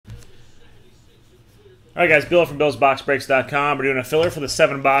All right, guys, Bill from BillsBoxBreaks.com. We're doing a filler for the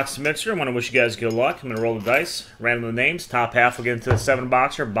 7-box mixer. I want to wish you guys good luck. I'm going to roll the dice, random the names. Top half will get into the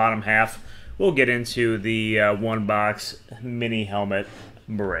 7-boxer. Bottom half we'll get into the 1-box mini helmet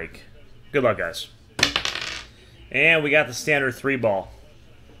break. Good luck, guys. And we got the standard 3-ball.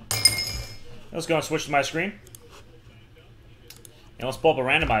 Let's go and switch to my screen. And let's pull up a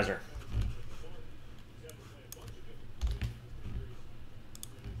randomizer.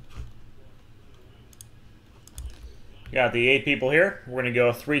 Got the 8 people here. We're going to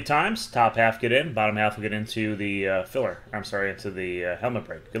go 3 times. Top half get in. Bottom half will get into the filler. I'm sorry, into the helmet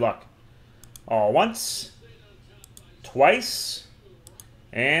break. Good luck. All once, twice,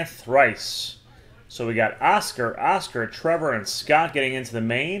 and thrice. So we got Oscar, Trevor, and Scott getting into the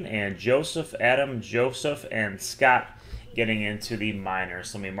main, and Joseph, Adam, Joseph, and Scott getting into the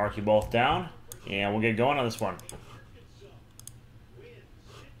minors. Let me mark you both down, and we'll get going on this one.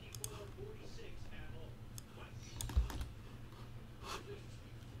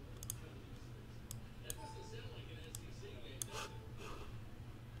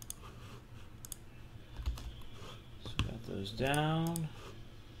 Those down.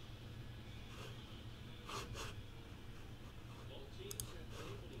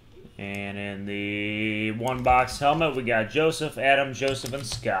 And in the 1-box helmet, we got Joseph, Adam, Joseph, and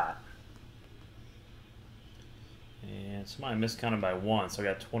Scott. And somebody miscounted by 1, so I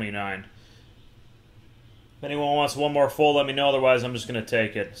got 29. If anyone wants one more full, let me know. Otherwise, I'm just going to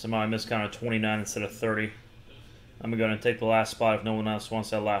take it. Somebody miscounted 29 instead of 30. I'm going to take the last spot if no one else wants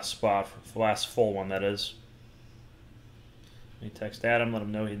that last spot. The last full one, that is. Let me text Adam, let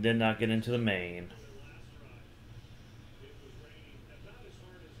him know he did not get into the main.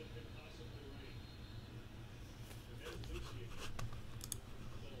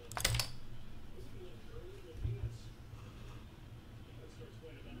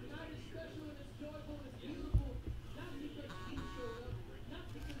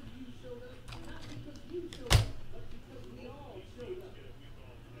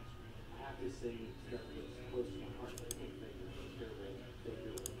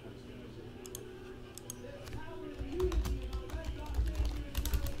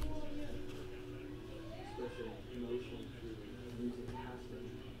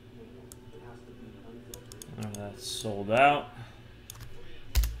 That's sold out.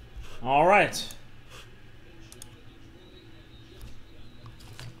 All right.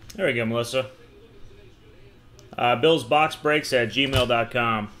 There we go, Melissa.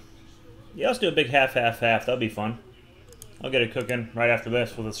 BillsBoxBreaks@gmail.com. Yeah, let's do a big half. That'll be fun. I'll get it cooking right after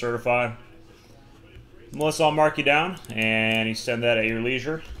this with a certified. Melissa, I'll mark you down, and you send that at your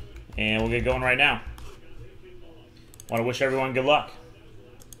leisure. And we'll get going right now. Want to wish everyone good luck.